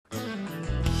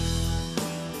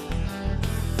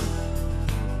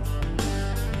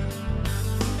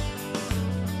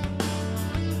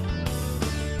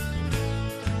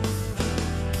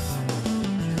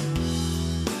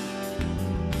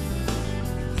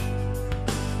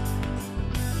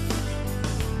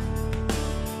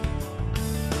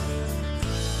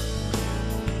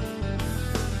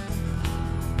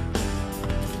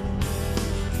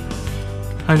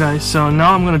Hi guys, so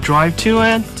now I'm gonna drive to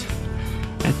it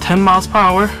at 10 miles per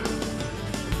hour.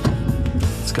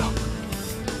 Let's go.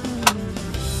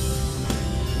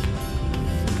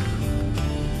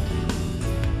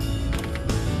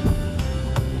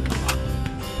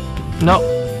 Nope,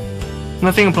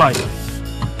 nothing applied.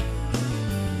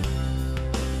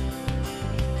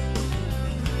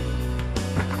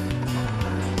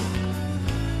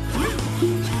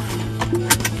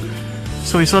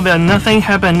 So we saw that nothing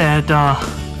happened at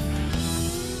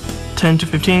 10 to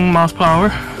 15 miles per hour.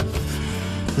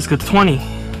 Let's go to 20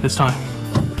 this time.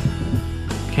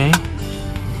 Okay.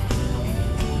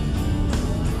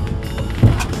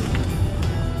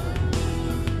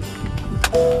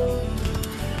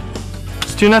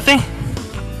 Still nothing.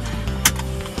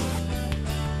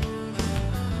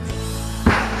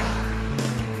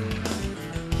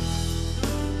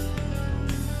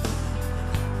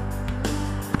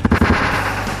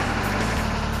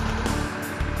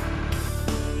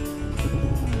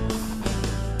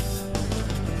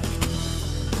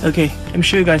 Okay, let me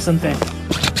show you guys something.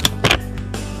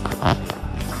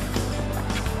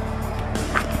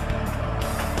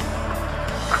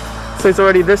 So it's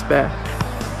already this bad.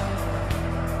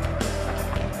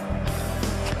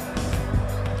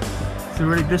 It's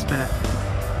already this bad.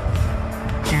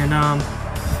 And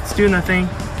still nothing.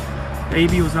 The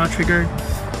AB was not triggered.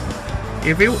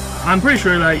 I'm pretty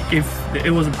sure like if it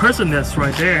was a person that's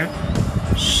right there,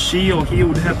 she or he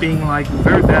would have been like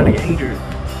very badly injured.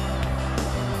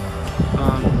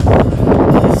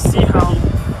 See how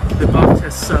the box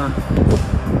has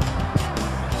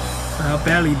how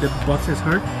badly the box has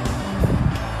hurt.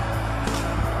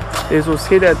 This was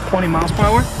hit at 20 miles per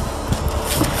hour.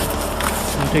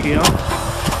 I'll take it off.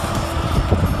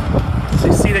 So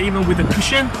you see that even with the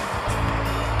cushion,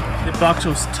 the box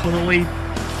was totally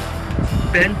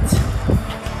bent.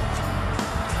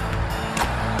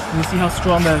 You see how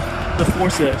strong the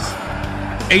force is.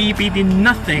 AEB did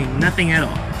nothing at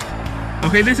all.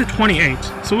 Okay, this is 28,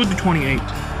 so we'll do 28.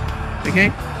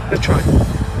 Okay, let's try.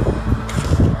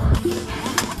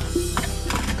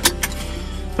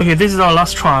 Okay, this is our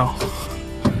last trial.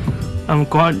 I'm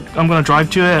gonna drive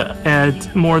to it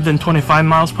at more than 25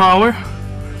 miles per hour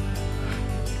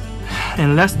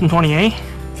and less than 28.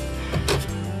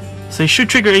 So it should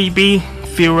trigger AEB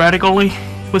theoretically.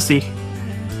 We'll see.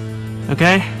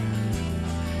 Okay,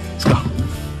 let's go.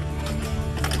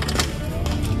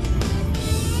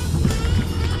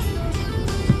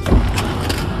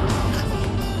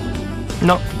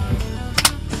 No,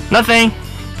 nothing.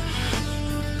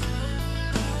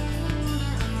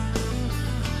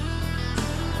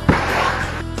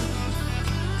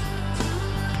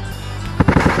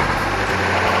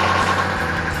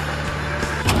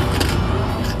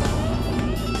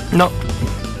 No,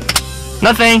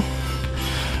 nothing.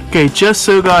 Okay, just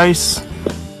so guys.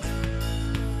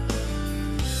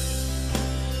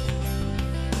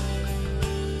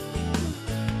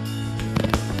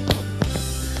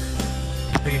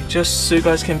 Okay, just so you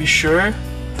guys can be sure.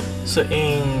 So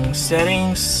in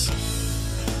settings,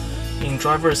 in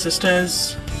driver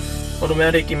assistance,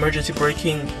 automatic emergency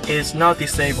braking is not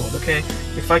disabled. Okay,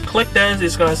 if I click this,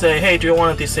 it's gonna say, hey, do you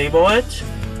want to disable it?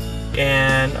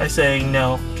 And I say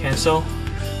no, cancel.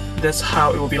 That's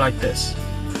how it will be like this.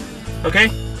 Okay,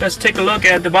 let's take a look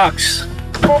at the box.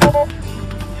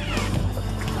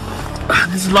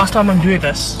 This is the last time I'm doing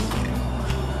this.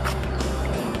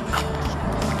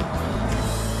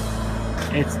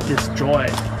 It's destroyed.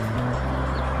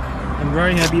 I'm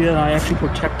very happy that I actually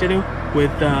protected it with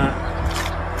the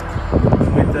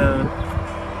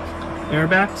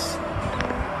airbags.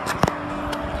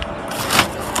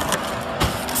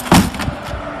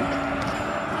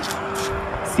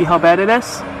 See how bad it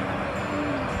is?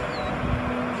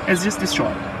 It's just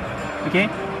destroyed. Okay?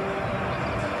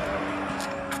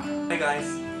 Hey guys,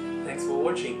 thanks for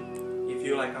watching. If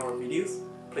you like our videos,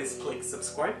 please click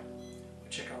subscribe.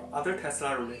 Check out other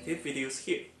Tesla related videos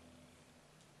here.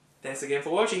 Thanks again for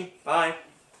watching. Bye!